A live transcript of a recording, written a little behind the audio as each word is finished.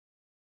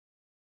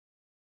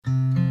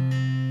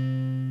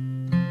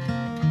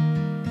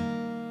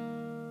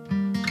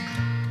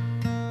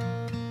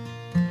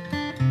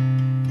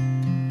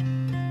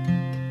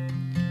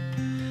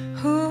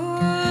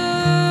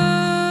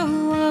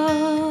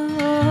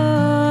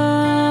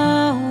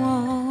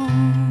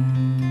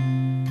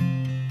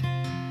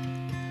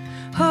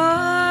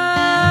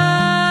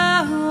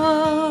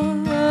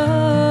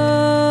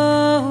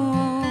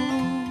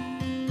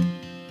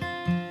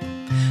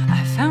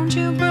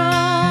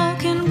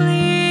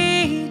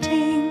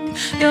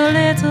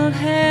little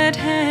head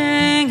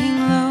hanging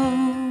low.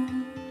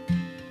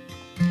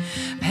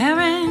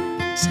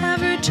 Parents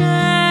have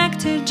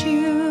rejected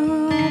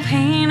you,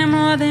 pain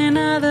more than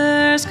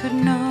others could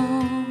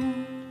know.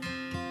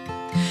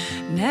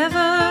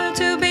 Never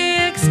to be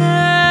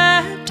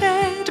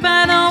accepted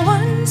by the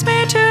ones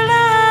made to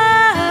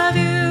love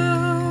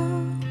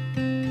you.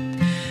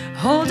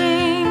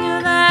 Holding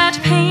that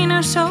pain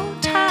so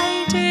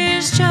tight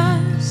is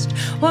just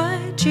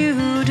what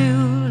you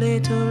do,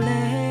 little lamb.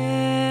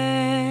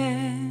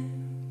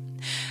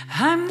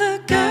 I'm the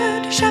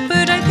good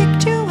shepherd, I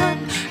picked you up,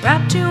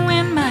 wrapped you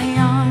in my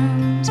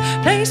arms,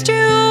 placed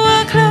you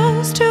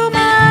close to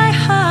my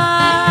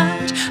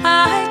heart.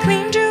 I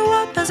cleaned you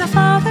up as a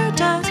father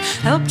does,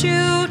 helped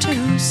you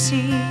to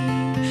see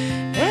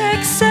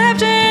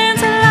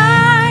acceptance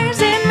lies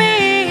in me.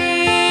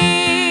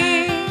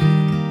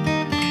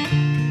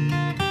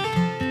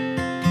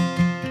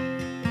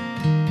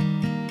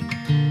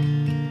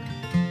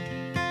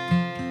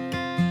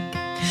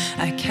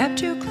 I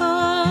kept you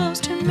close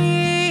to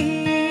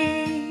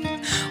me,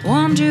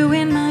 warmed you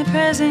in my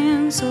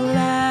presence so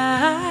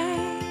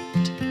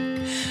light,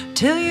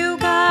 till you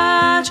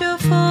got your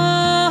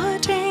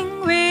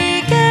footing,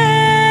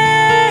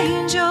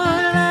 regained your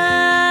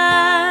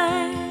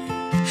life,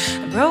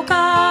 broke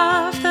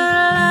off the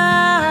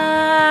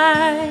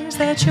lies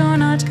that you're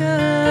not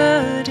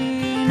good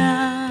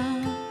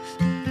enough.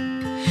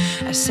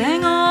 I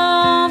sang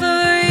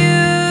over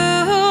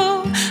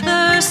you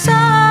the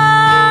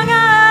song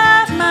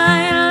of my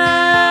love.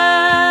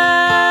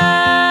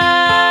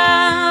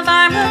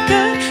 I'm the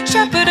good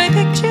shepherd, I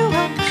picked you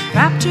up,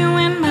 wrapped you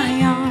in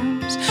my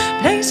arms,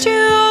 placed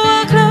you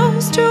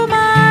close to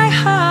my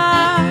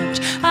heart.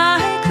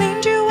 I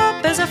cleaned you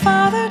up as a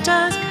father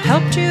does,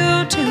 helped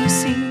you to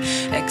see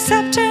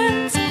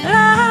acceptance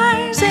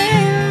lies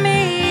in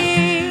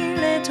me,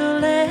 little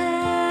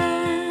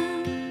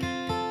lamb.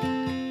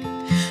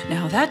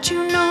 Now that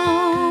you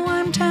know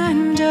I'm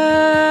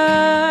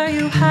tender,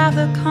 you have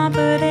the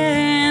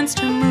confidence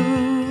to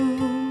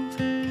move.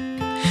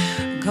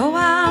 Go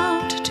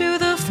out to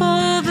the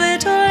fold,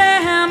 little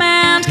lamb,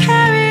 and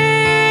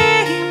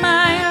carry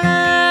my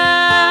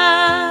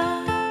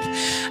love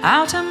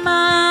out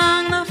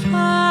among the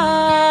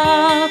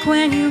flock.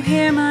 When you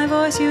hear my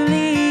voice, you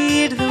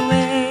lead the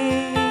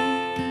way.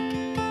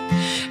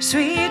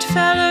 Sweet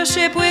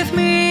fellowship with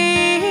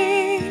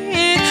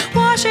me, it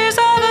washes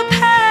all the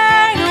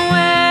pain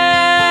away.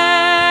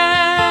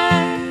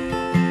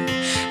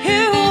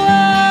 You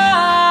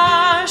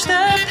wash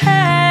the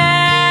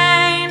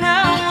pain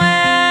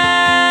away.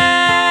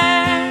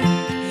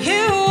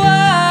 You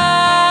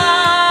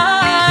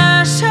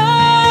wash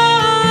all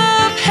the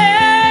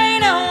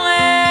pain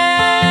away.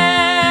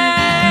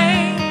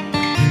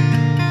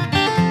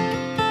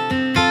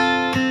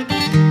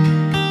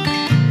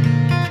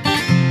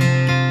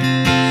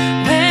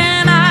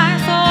 When I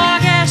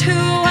forget who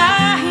I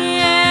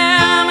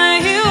am,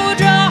 you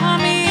draw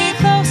me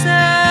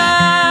closer.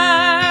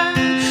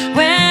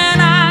 When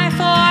I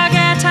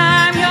forget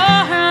I'm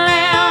your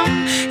lamb,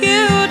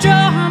 you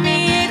draw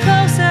me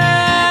closer.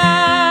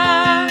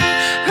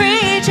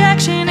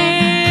 Rejection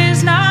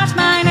is not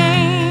my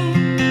name.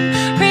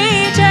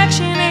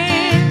 Rejection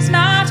is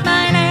not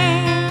my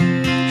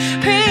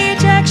name.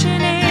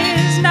 Rejection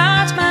is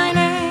not my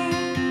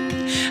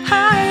name.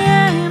 I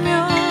am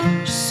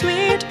your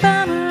sweet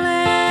bum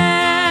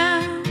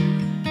lamb.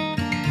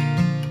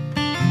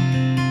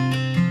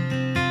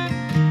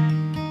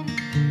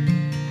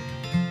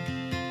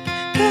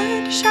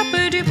 Good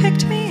shepherd, you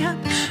picked me up,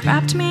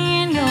 wrapped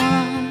me in your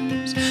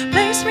arms,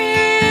 placed me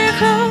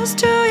close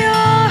to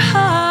your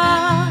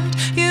heart.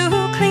 You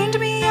cleaned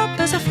me up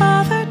as a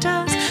father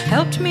does,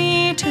 helped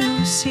me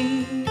to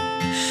see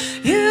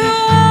you